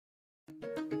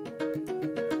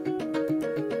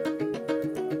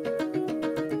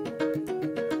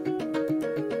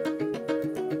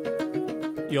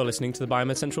You're listening to the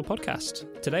Biomed Central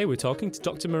podcast. Today we're talking to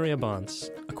Dr. Maria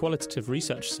Barnes, a qualitative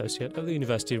research associate at the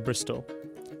University of Bristol.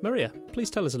 Maria, please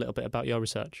tell us a little bit about your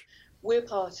research. We're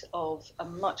part of a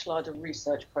much larger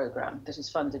research programme that is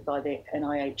funded by the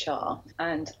NIHR,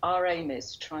 and our aim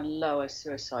is to try and lower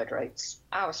suicide rates.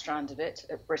 Our strand of it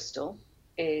at Bristol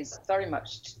is very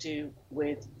much to do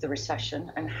with the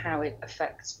recession and how it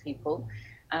affects people,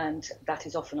 and that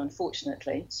is often,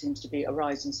 unfortunately, seems to be a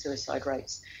rise in suicide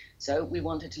rates. So we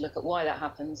wanted to look at why that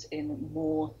happens in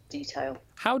more detail.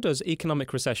 How does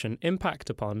economic recession impact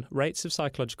upon rates of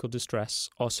psychological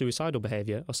distress or suicidal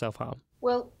behaviour or self-harm?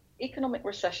 Well, economic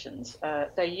recessions,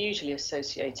 they're usually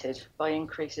associated by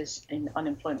increases in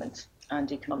unemployment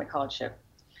and economic hardship.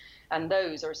 And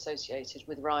those are associated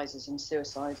with rises in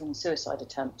suicides and suicide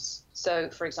attempts. So,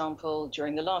 for example,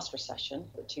 during the last recession,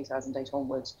 2008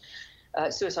 onwards,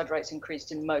 suicide rates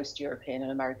increased in most European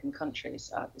and American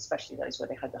countries, especially those where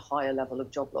they had the higher level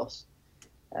of job loss.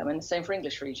 And the same for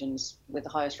English regions, with the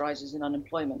highest rises in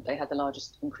unemployment. They had the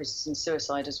largest increases in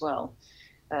suicide as well.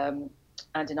 And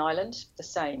in Ireland, the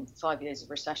same. 5 years of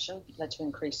recession led to an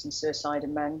increase in suicide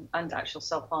in men and actual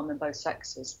self-harm in both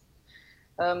sexes.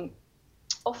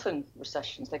 Often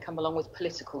recessions, they come along with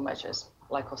political measures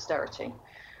like austerity,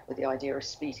 with the idea of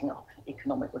speeding up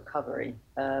economic recovery.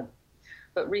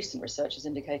 But recent research has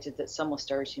indicated that some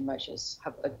austerity measures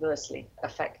have adversely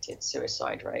affected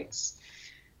suicide rates.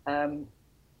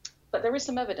 But there is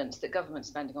some evidence that government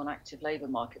spending on active labour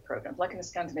market programmes, like in the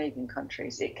Scandinavian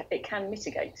countries, it can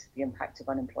mitigate the impact of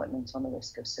unemployment on the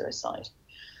risk of suicide.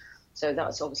 So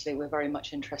that's obviously, we're very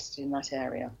much interested in that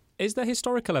area. Is there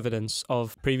historical evidence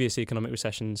of previous economic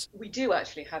recessions? We do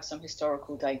actually have some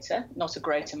historical data, not a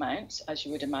great amount, as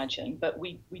you would imagine, but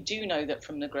we do know that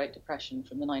from the Great Depression,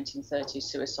 from the 1930s,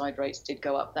 suicide rates did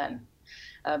go up then.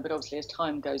 But obviously, as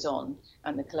time goes on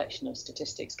and the collection of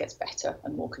statistics gets better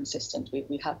and more consistent,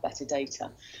 we have better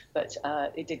data. But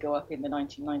it did go up in the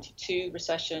 1992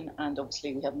 recession, and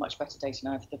obviously we have much better data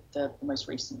now for the most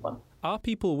recent one. Are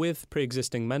people with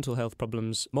pre-existing mental health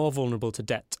problems more vulnerable to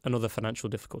debt and other financial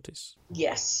difficulties?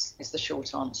 Yes, is the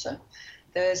short answer.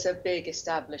 There's a big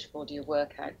established body of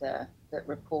work out there that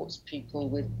reports people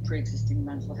with pre-existing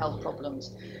mental health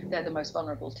problems. They're the most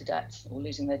vulnerable to debt or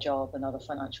losing their job and other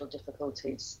financial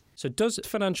difficulties. So does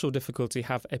financial difficulty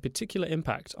have a particular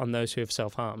impact on those who have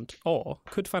self-harmed? Or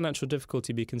could financial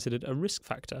difficulty be considered a risk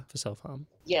factor for self-harm?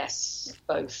 Yes,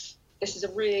 both. This is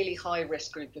a really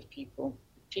high-risk group of people.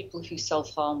 People who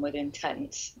self-harm with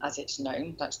intent, as it's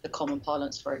known, that's the common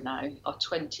parlance for it now, are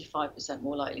 25%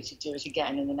 more likely to do it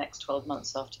again in the next 12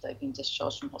 months after they've been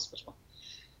discharged from hospital.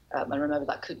 And remember,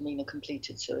 that could mean a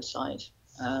completed suicide.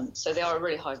 So they are a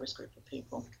really high-risk group of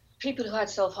people. People who had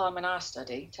self-harm in our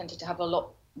study tended to have a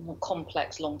lot more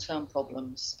complex long-term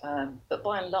problems. But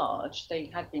by and large, they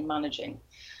had been managing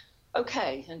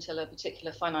okay until a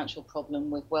particular financial problem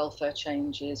with welfare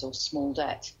changes or small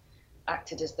debt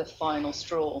acted as the final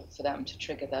straw for them to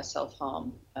trigger their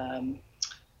self-harm.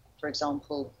 For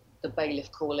example, the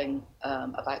bailiff calling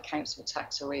about council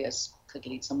tax arrears could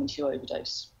lead someone to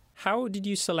overdose. How did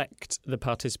you select the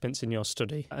participants in your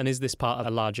study? And is this part of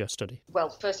a larger study? Well,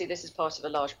 firstly, this is part of a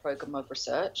large programme of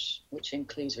research, which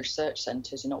includes research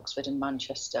centres in Oxford and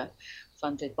Manchester,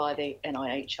 funded by the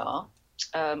NIHR.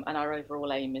 And our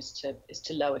overall aim is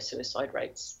to lower suicide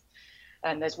rates.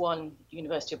 And there's one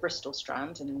University of Bristol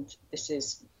strand, and this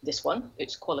is this one.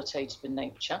 It's qualitative in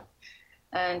nature.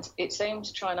 And it's aimed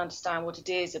to try and understand what it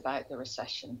is about the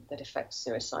recession that affects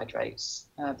suicide rates.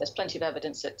 There's plenty of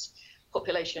evidence at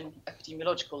population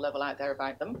epidemiological level out there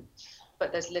about them,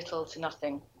 but there's little to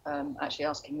nothing actually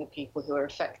asking the people who are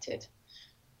affected.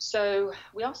 So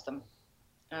we asked them.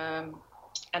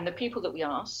 And the people that we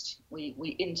asked,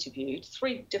 we interviewed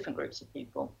 3 different groups of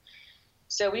people.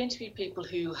 So we interviewed people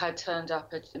who had turned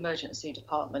up at emergency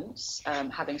departments,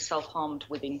 having self-harmed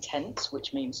with intent,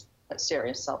 which means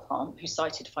serious self-harm, who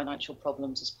cited financial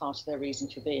problems as part of their reason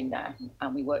for being there.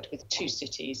 And we worked with 2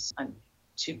 cities and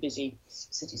 2 busy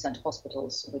city centre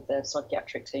hospitals with their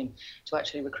psychiatric team to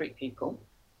actually recruit people.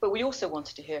 But we also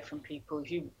wanted to hear from people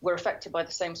who were affected by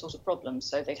the same sort of problems.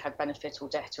 So they'd had benefit or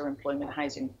debt or employment,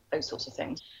 housing, those sorts of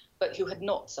things, but who had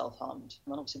not self-harmed.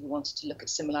 And obviously we wanted to look at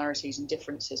similarities and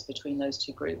differences between those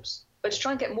 2 groups. But to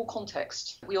try and get more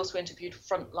context, we also interviewed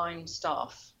frontline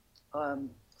staff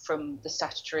from the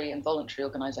statutory and voluntary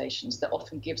organisations that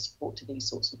often give support to these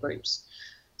sorts of groups.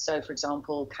 So, for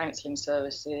example, counselling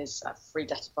services, free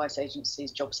debt advice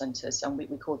agencies, job centres, and we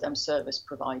call them service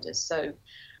providers. So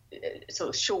sort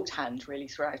of shorthand really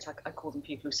throughout, I call them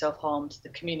people who self-harmed, the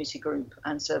community group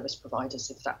and service providers,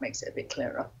 if that makes it a bit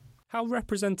clearer. How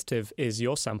representative is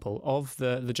your sample of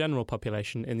the general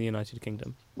population in the United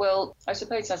Kingdom? Well, I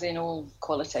suppose as in all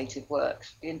qualitative work,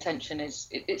 the intention is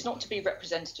it's not to be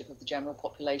representative of the general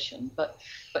population, but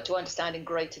to understand in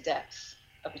greater depth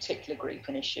a particular group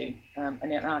and issue. And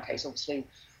in our case, obviously,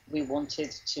 we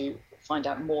wanted to find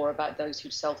out more about those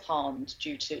who'd self-harmed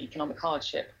due to economic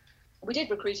hardship. We did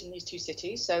recruit in these two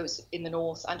cities, so it's in the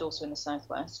north and also in the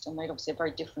southwest, and they obviously have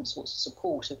very different sorts of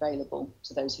support available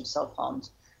to those who'd self-harmed.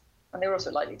 And they were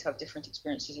also likely to have different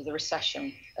experiences of the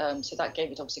recession. So that gave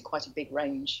it obviously quite a big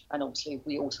range. And obviously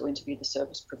we also interviewed the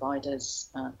service providers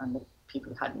and the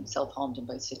people who hadn't self-harmed in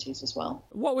both cities as well.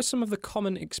 What were some of the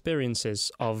common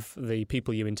experiences of the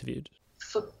people you interviewed?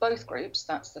 For both groups,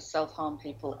 that's the self-harm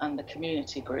people and the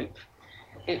community group,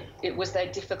 it was their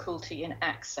difficulty in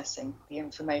accessing the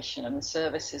information and the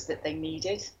services that they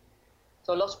needed.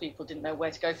 So a lot of people didn't know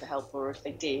where to go for help, or if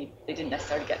they did, they didn't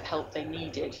necessarily get the help they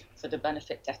needed for the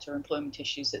benefit debtor employment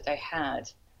issues that they had.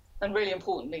 And really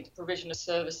importantly, the provision of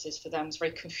services for them was very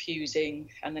confusing,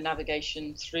 and the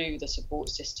navigation through the support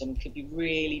system could be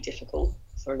really difficult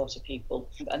for a lot of people.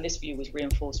 And this view was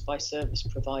reinforced by service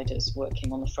providers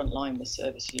working on the front line with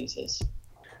service users.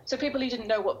 So people who didn't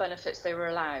know what benefits they were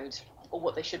allowed or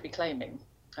what they should be claiming,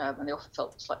 and they often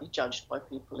felt slightly judged by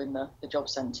people in the job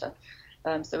centre.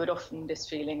 So there would often this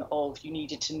feeling of you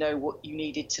needed to know what you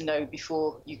needed to know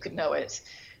before you could know it.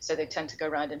 So they tend to go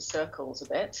around in circles a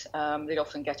bit. They'd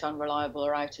often get unreliable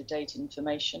or out-of-date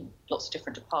information, lots of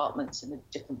different departments and the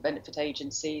different benefit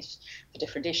agencies for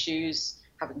different issues,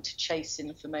 having to chase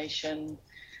information.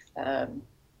 A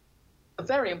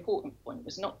very important point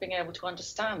was not being able to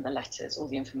understand the letters or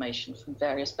the information from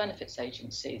various benefits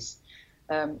agencies.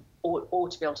 Or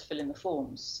to be able to fill in the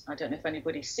forms. I don't know if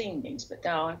anybody's seen these, but they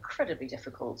are incredibly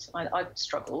difficult. I've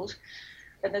struggled.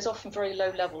 And there's often very low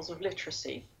levels of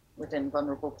literacy within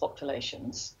vulnerable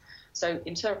populations. So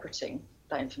interpreting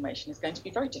that information is going to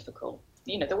be very difficult.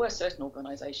 You know, there were certain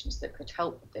organisations that could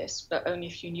help with this, but only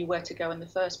if you knew where to go in the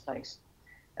first place.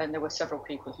 And there were several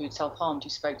people who'd self-harmed who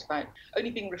spoke about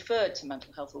only being referred to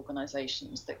mental health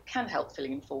organisations that can help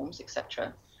filling in forms,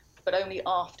 etc., but only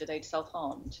after they'd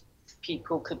self-harmed.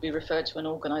 People could be referred to an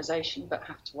organisation but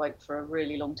have to wait for a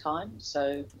really long time.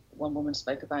 So one woman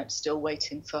spoke about still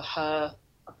waiting for her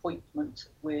appointment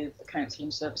with a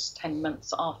counselling service 10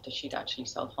 months after she'd actually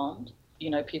self-harmed. You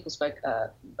know, people spoke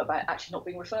about actually not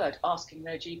being referred, asking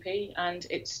their GP, and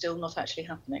it's still not actually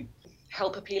happening.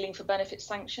 Help appealing for benefit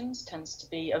sanctions tends to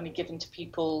be only given to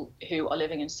people who are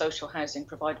living in social housing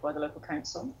provided by the local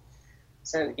council.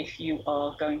 So if you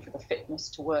are going for the fitness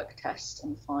to work test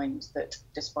and find that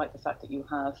despite the fact that you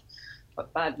have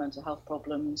bad mental health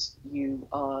problems, you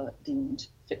are deemed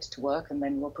fit to work, and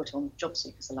then you're put on job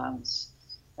seekers allowance,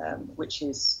 which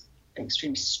is an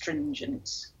extremely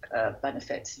stringent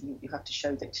benefit. You have to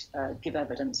show that, give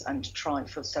evidence and try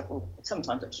for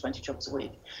sometimes up to 20 jobs a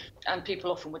week. And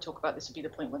people often would talk about this would be the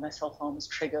point when their self-harm was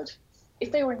triggered.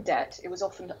 If they were in debt, it was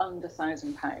often under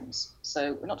 £1,000.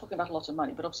 So we're not talking about a lot of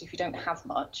money, but obviously if you don't have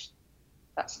much,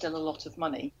 that's still a lot of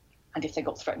money. And if they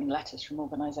got threatening letters from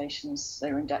organisations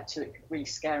they were in debt to, it could really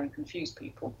scare and confuse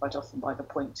people. Quite often by the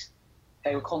point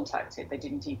they were contacted, they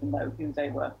didn't even know who they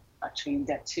were actually in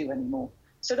debt to anymore.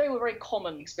 So they were very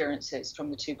common experiences from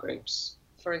the two groups.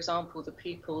 For example, the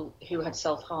people who had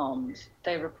self-harmed,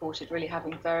 they reported really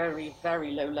having very, very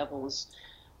low levels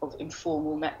of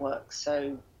informal networks.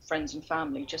 So friends and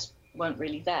family just weren't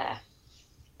really there.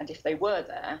 And if they were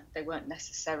there, they weren't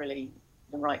necessarily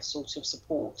the right sort of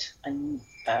support and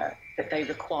that they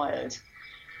required.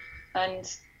 And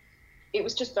it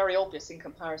was just very obvious in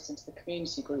comparison to the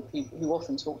community group who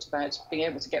often talked about being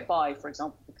able to get by, for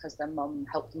example, because their mum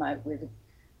helped them out with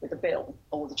a bill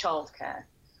or the childcare,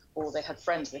 or they had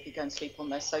friends they could go and sleep on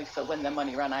their sofa when their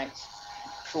money ran out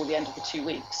before the end of the 2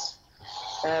 weeks.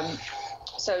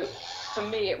 So for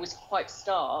me, it was quite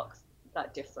stark,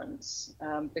 that difference,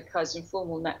 because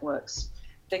informal networks,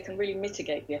 they can really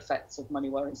mitigate the effects of money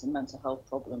worries and mental health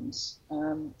problems.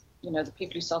 You know, the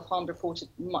people who self-harmed reported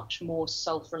much more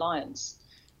self-reliance.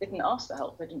 They didn't ask for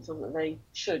help. They didn't feel that they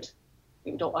should.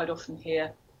 I'd often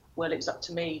hear, well, it was up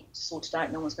to me to sort it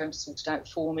out. No one's going to sort it out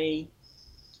for me.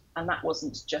 And that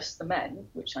wasn't just the men,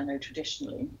 which I know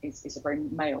traditionally is a very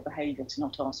male behaviour to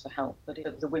not ask for help, but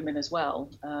the women as well.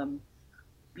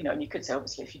 You know, and you could say,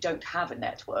 obviously, if you don't have a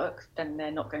network, then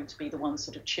they're not going to be the ones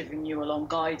sort of chivvying you along,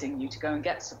 guiding you to go and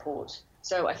get support.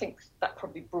 So I think that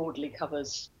probably broadly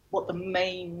covers what the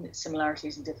main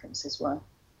similarities and differences were.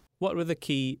 What were the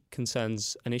key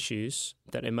concerns and issues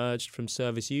that emerged from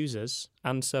service users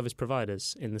and service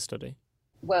providers in the study?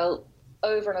 Well,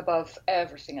 over and above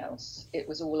everything else, it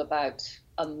was all about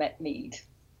unmet need.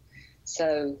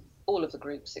 So all of the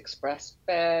groups expressed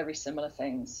very similar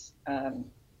things. And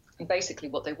basically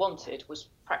what they wanted was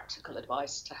practical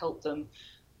advice to help them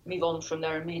move on from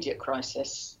their immediate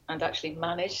crisis and actually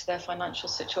manage their financial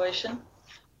situation.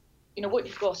 What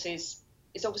you've got is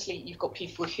obviously you've got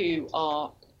people who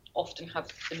often have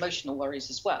emotional worries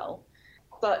as well,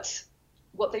 but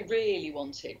what they really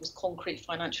wanted was concrete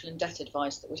financial and debt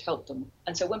advice that would help them.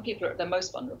 And so when people are at their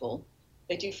most vulnerable,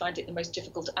 they do find it the most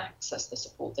difficult to access the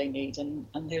support they need, and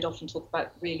they'd often talk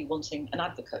about really wanting an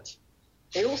advocate.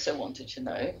 They also wanted to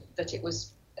know that it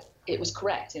was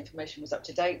correct, information was up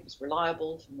to date, was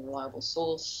reliable, from a reliable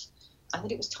source, and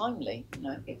that it was timely.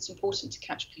 It's important to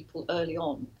catch people early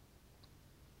on.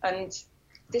 And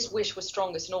this wish was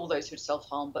strongest in all those who had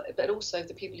self-harm, but also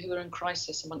the people who were in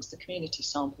crisis amongst the community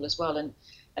sample as well. And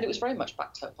it was very much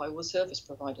backed up by all the service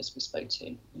providers we spoke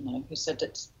to, who said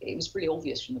that it was really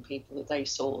obvious from the people that they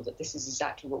saw that this is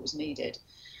exactly what was needed,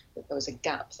 that there was a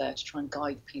gap there to try and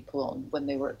guide people on when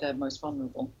they were at their most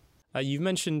vulnerable. You've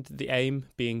mentioned the aim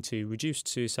being to reduce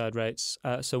suicide rates.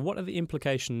 So what are the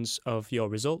implications of your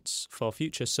results for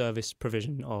future service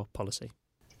provision or policy?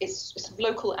 It's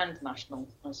local and national,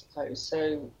 I suppose.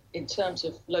 So in terms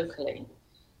of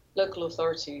local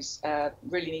authorities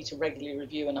really need to regularly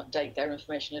review and update their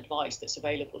information and advice that's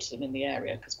available to them in the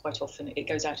area, because quite often it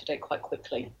goes out of date quite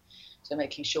quickly. So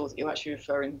making sure that you're actually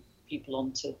referring people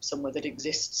on to somewhere that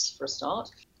exists for a start.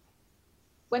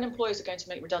 When employers are going to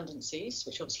make redundancies,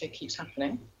 which obviously keeps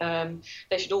happening,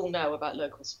 they should all know about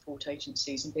local support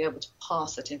agencies and be able to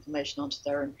pass that information on to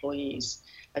their employees.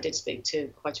 I did speak to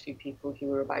quite a few people who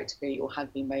were about to be or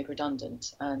had been made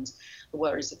redundant, and the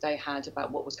worries that they had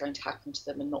about what was going to happen to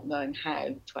them and not knowing how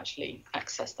to actually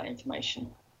access that information.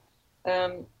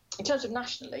 In terms of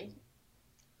nationally,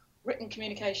 written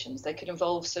communications, they could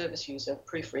involve service user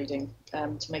proofreading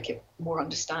to make it more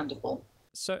understandable.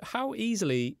 So how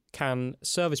easily can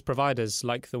service providers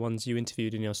like the ones you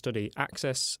interviewed in your study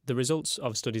access the results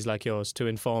of studies like yours to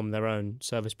inform their own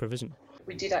service provision?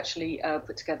 We did actually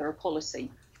put together a policy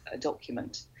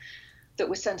document that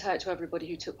was sent out to everybody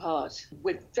who took part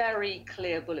with very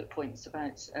clear bullet points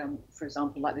about, for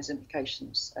example, like those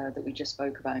implications that we just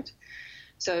spoke about.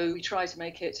 So we try to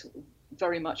make it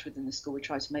very much within the school. We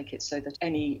try to make it so that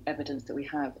any evidence that we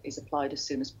have is applied as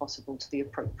soon as possible to the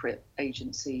appropriate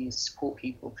agencies, support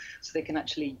people, so they can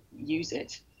actually use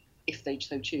it if they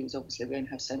so choose. Obviously, we only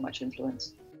have so much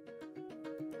influence.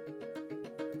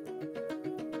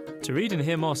 To read and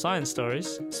hear more science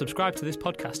stories, subscribe to this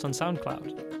podcast on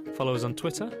SoundCloud. Follow us on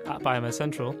Twitter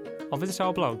 @BiomedCentral, or visit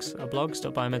our blogs at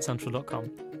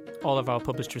blogs.biomedcentral.com. All of our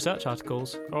published research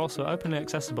articles are also openly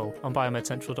accessible on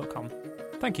biomedcentral.com.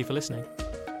 Thank you for listening.